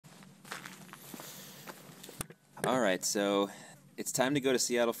Alright, so it's time to go to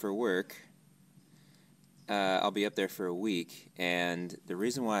Seattle for work. I'll be up there for a week, and the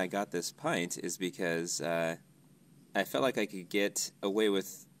reason why I got this pint is because I felt like I could get away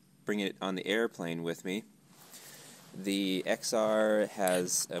with bringing it on the airplane with me. The XR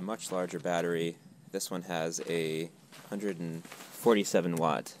has a much larger battery. This one has a 147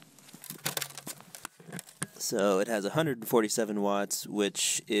 watt. So it has 147 watts,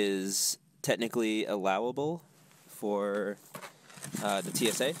 which is technically allowable for the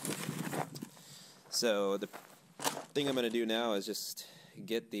TSA. So the thing I'm going to do now is just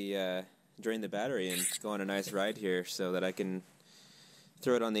get the drain the battery and go on a nice ride here so that I can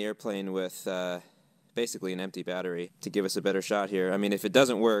throw it on the airplane with basically an empty battery to give us a better shot here. I mean, if it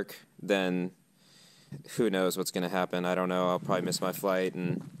doesn't work, then who knows what's going to happen. I don't know. I'll probably miss my flight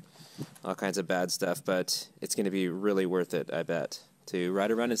and all kinds of bad stuff, but it's going to be really worth it, I bet, to ride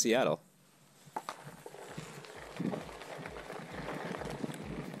around in Seattle.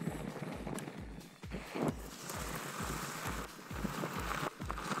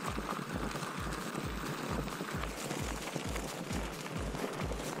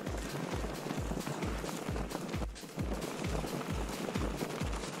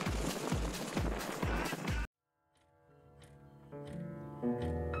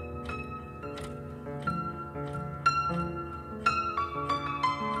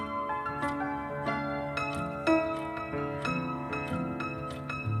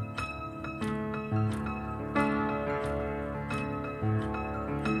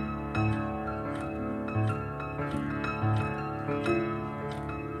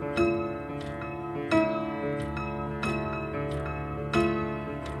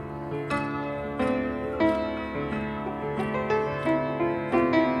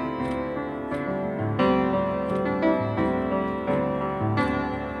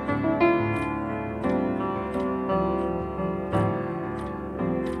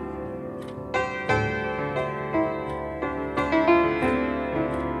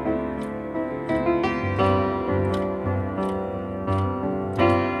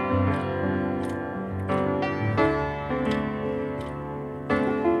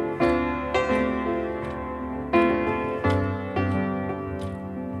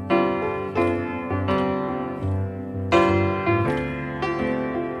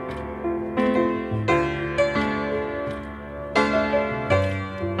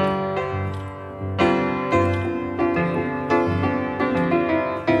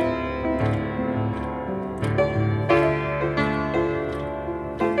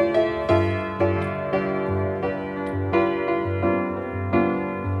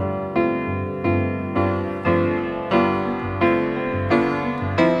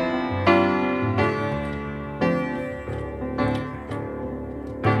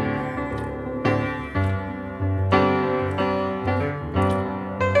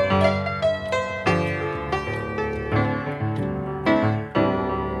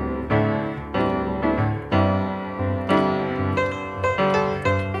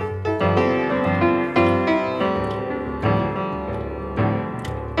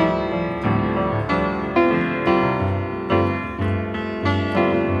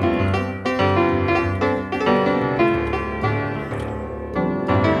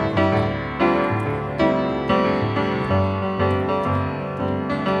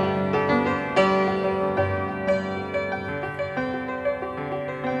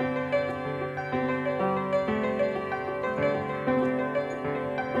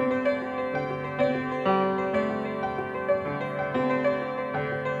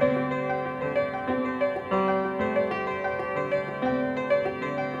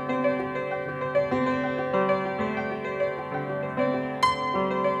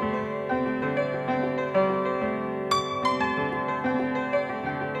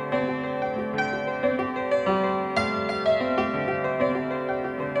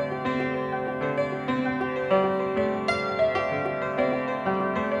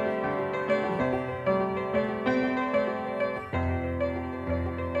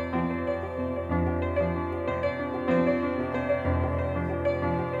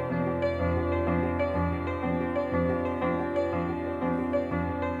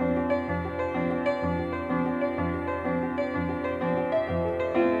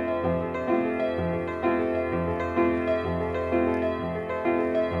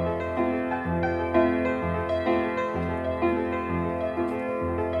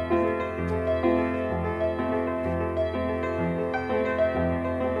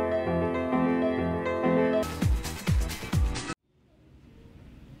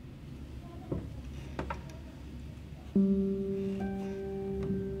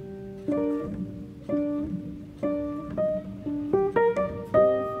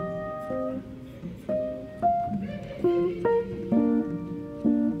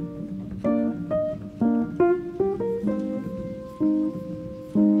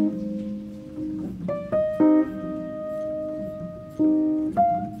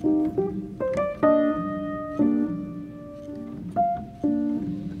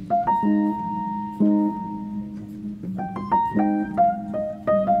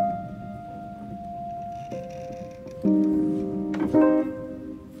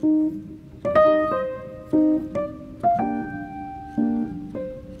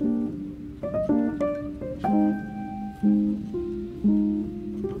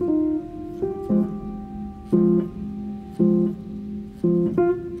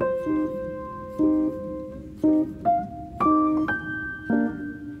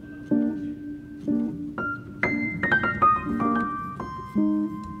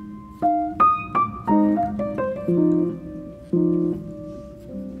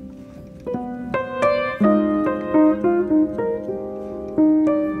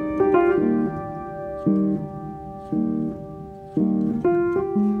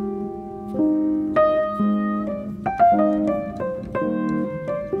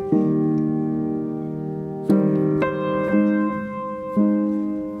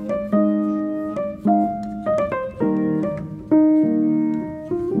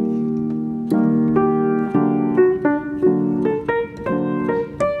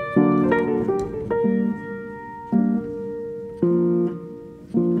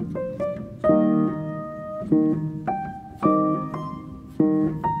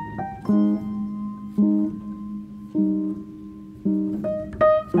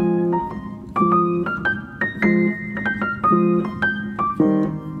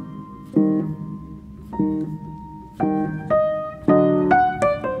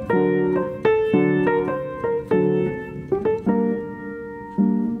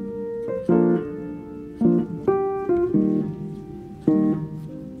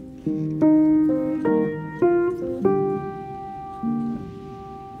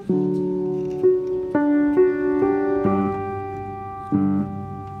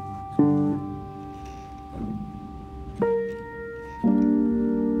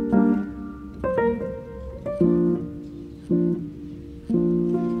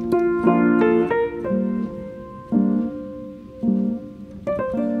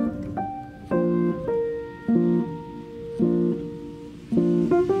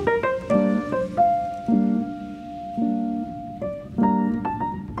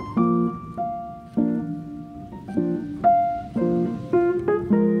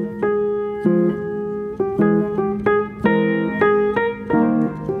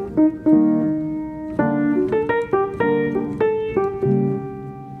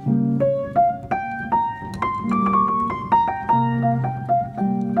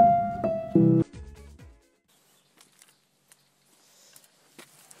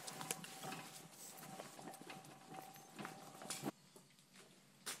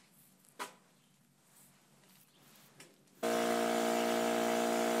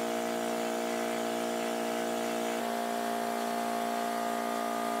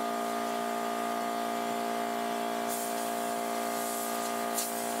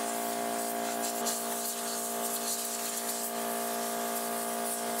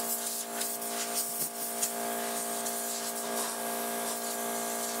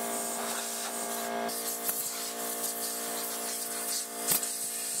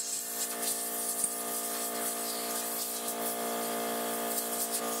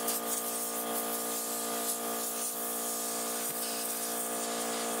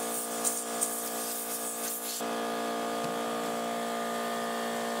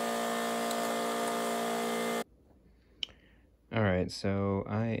 Alright, so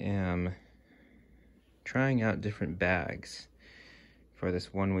I am trying out different bags for this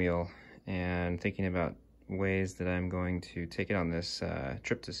Onewheel and thinking about ways that I'm going to take it on this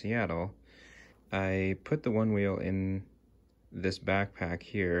trip to Seattle. I put the Onewheel in this backpack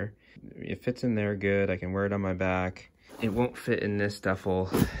here. It fits in there good. I can wear it on my back. It won't fit in this duffel.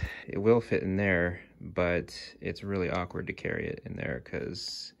 It will fit in there, but it's really awkward to carry it in there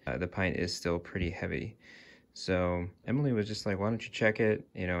because the Pint is still pretty heavy. So Emily was just like, why don't you check it,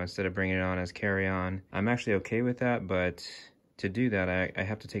 you know, instead of bringing it on as carry-on. I'm actually okay with that, but to do that, I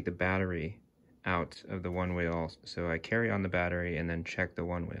have to take the battery out of the Onewheel. So I carry on the battery and then check the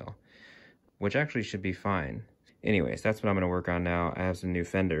Onewheel, which actually should be fine. Anyways, that's what I'm gonna work on now. I have some new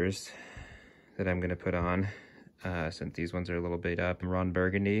fenders that I'm gonna put on since these ones are a little beat up. Ron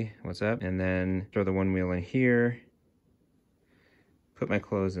Burgundy, what's up? And then throw the Onewheel in here, put my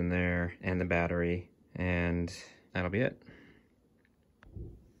clothes in there and the battery, and that'll be it.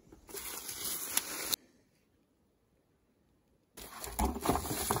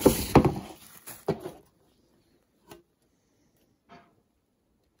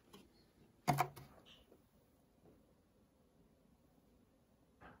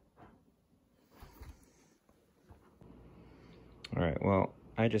 All right, well,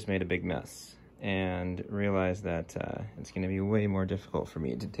 I just made a big mess and realized that it's gonna be way more difficult for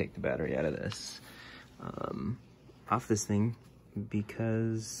me to take the battery out of this. Off this thing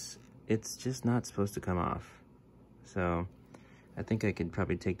because it's just not supposed to come off. So I think I could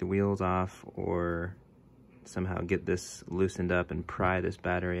probably take the wheels off or somehow get this loosened up and pry this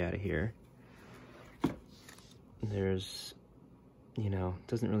battery out of here. There's, you know,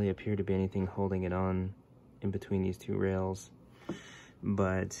 doesn't really appear to be anything holding it on in between these two rails,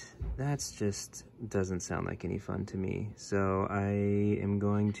 but that's just doesn't sound like any fun to me. So I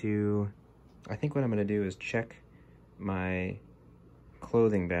think what I'm gonna do is check my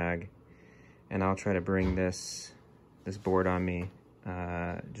clothing bag, and I'll try to bring this board on me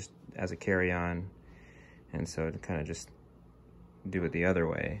just as a carry-on, and so to kind of just do it the other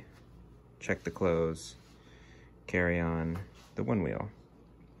way. Check the clothes, carry on the Onewheel,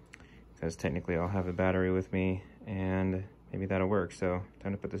 because technically I'll have the battery with me and maybe that'll work. So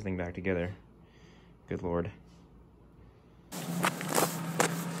time to put this thing back together. Good Lord.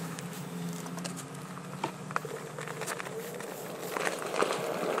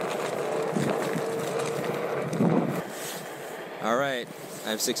 All right,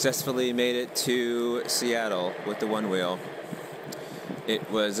 I've successfully made it to Seattle with the Onewheel. It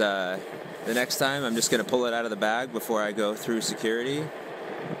was, the next time I'm just gonna pull it out of the bag before I go through security.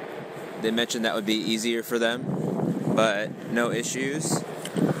 They mentioned that would be easier for them, but no issues.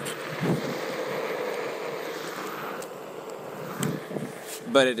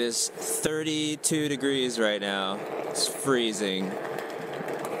 But it is 32 degrees right now. It's freezing.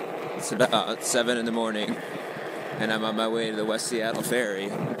 It's about 7 in the morning, and I'm on my way to the West Seattle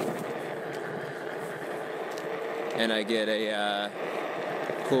Ferry. And I get a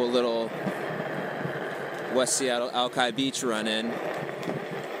cool little West Seattle Alki Beach run in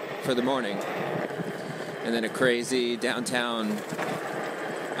for the morning. And then a crazy downtown,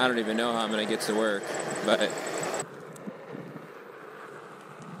 I don't even know how I'm gonna get to work, but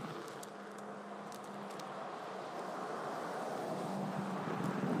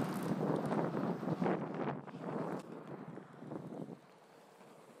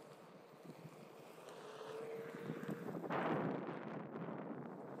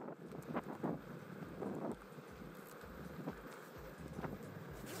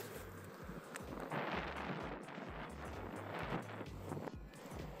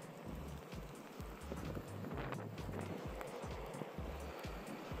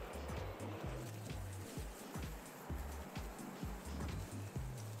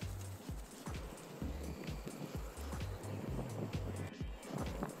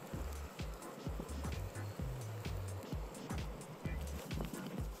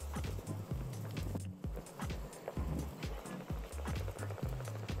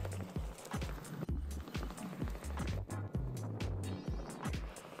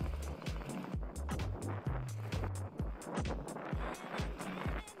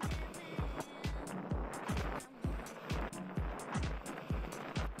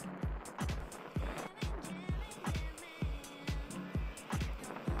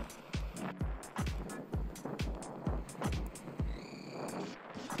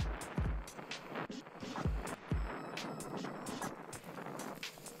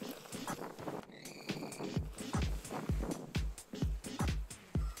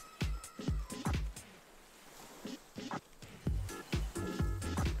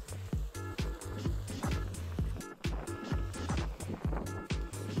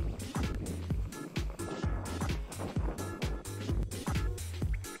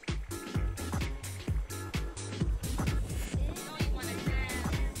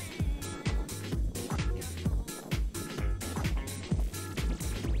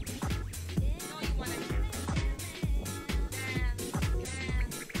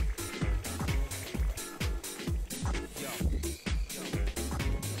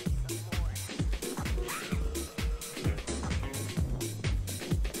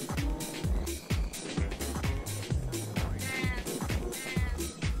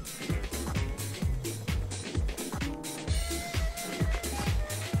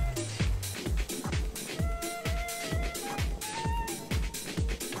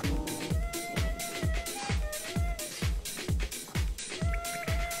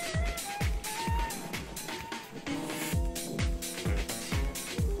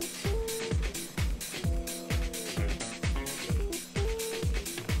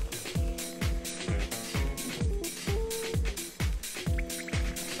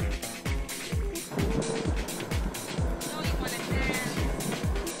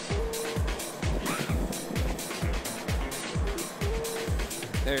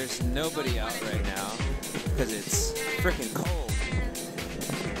There's nobody out right now because it's freaking cold.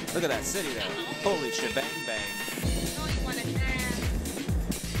 Look at that city though. Holy shebang bang.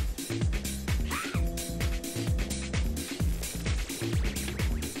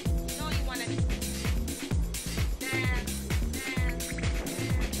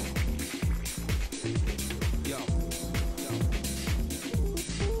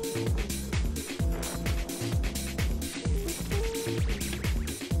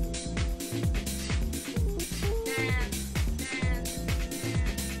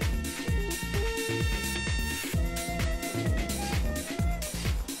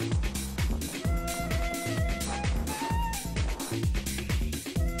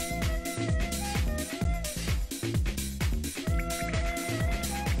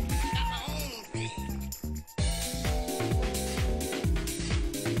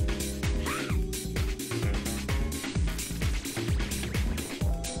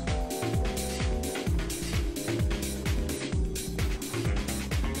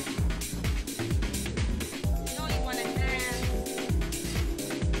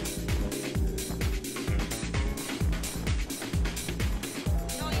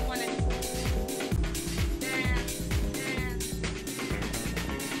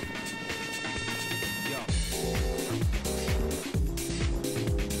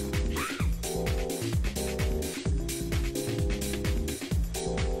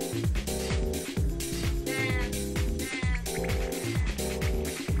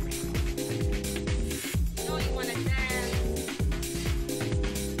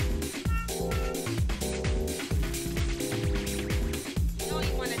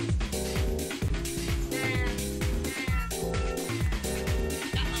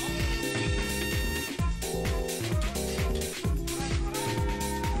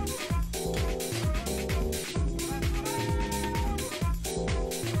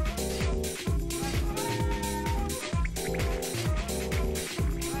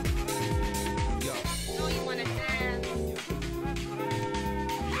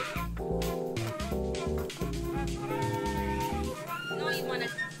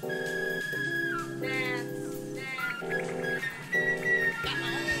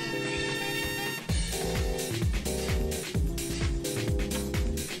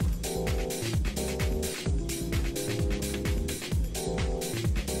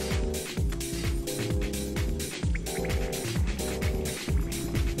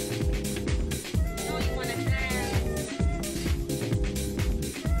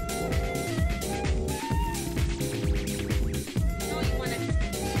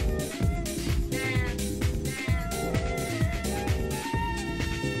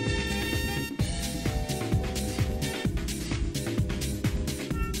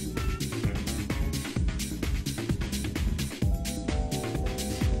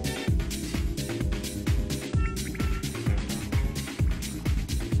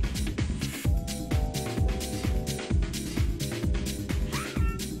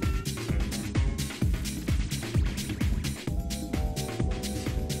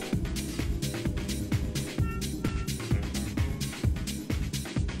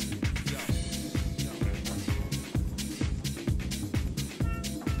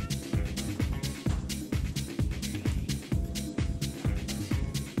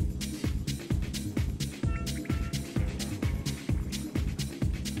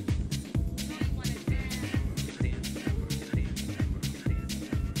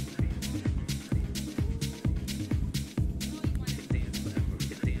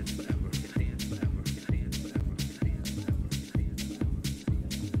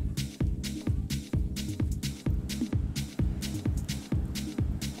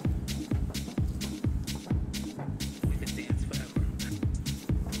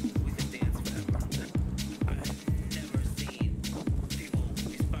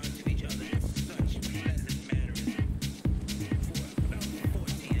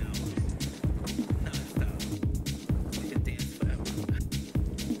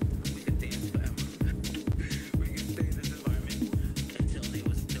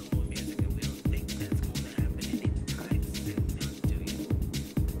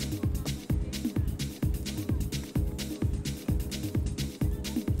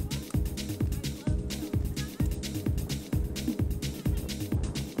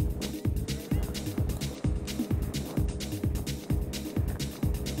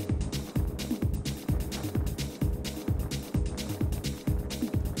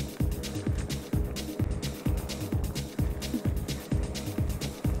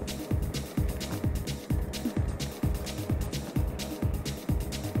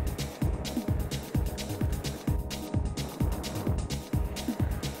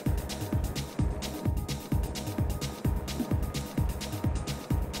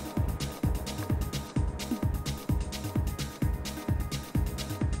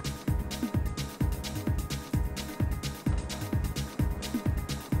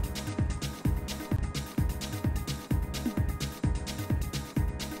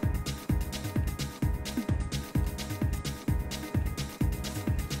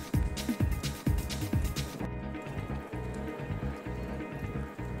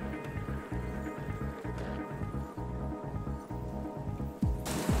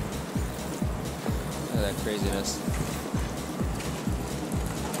 craziness.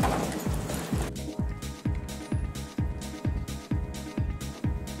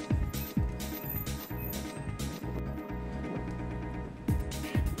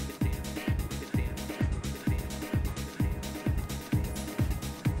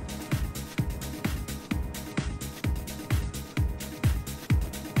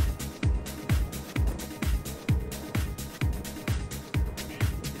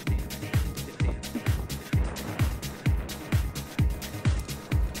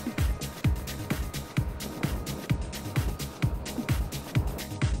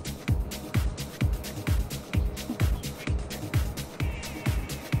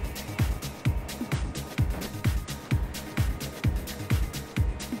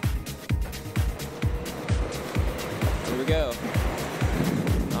 Here we go,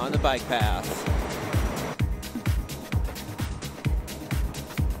 on the bike path.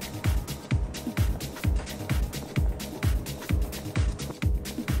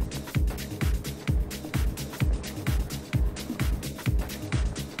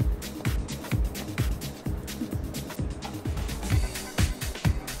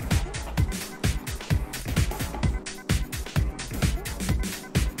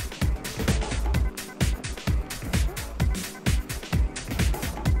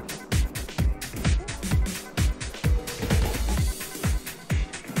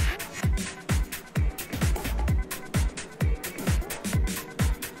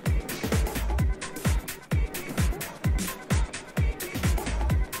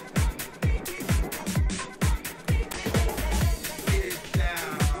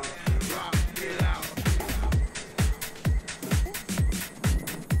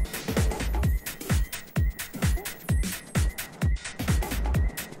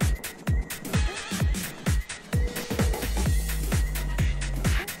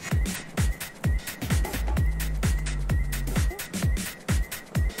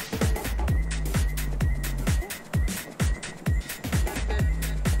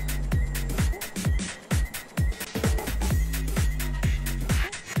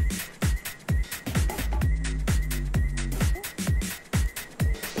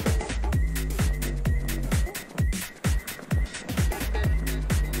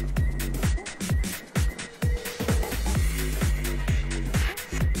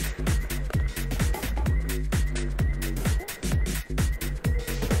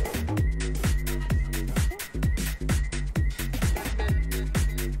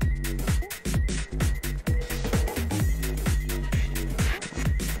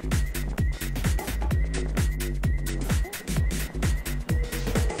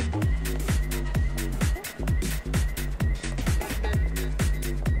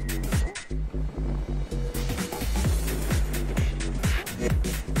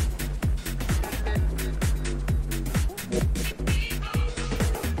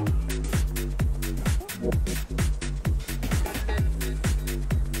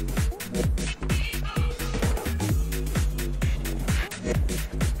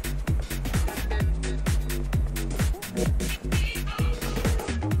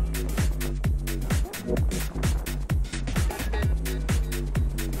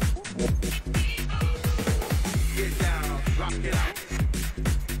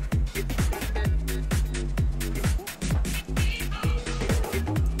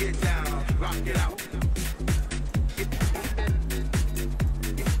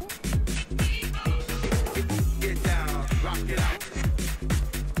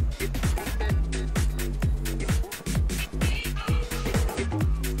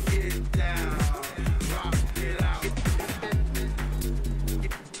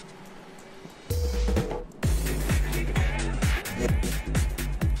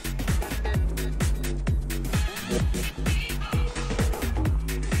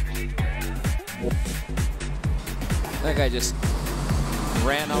 That guy just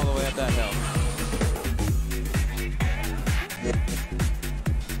ran all the way up that hill.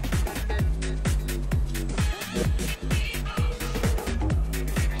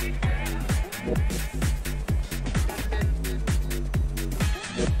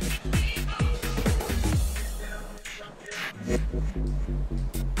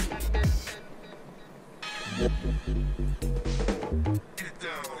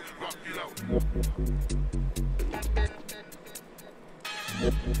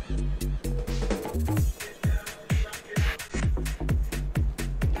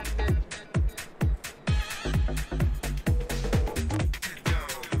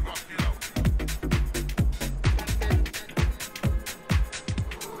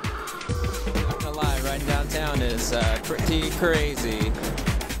 Riding downtown is pretty crazy.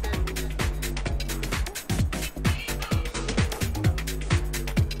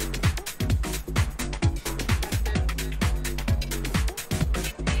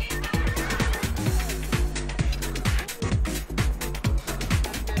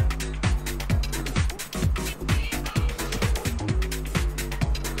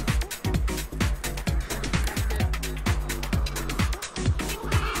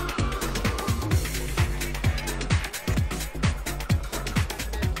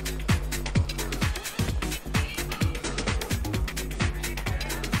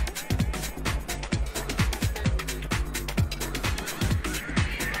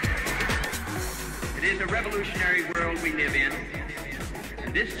 It is a revolutionary world we live in,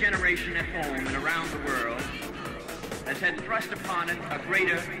 and this generation at home and around the world has had thrust upon it a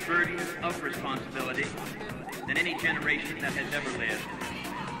greater burden of responsibility than any generation that has ever lived.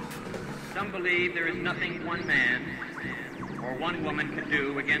 Some believe there is nothing one man or one woman can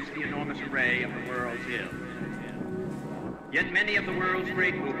do against the enormous array of the world's ills. Yet many of the world's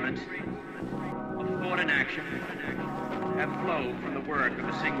great movements of thought and action have flowed from the work of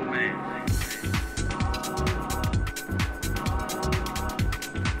a single man.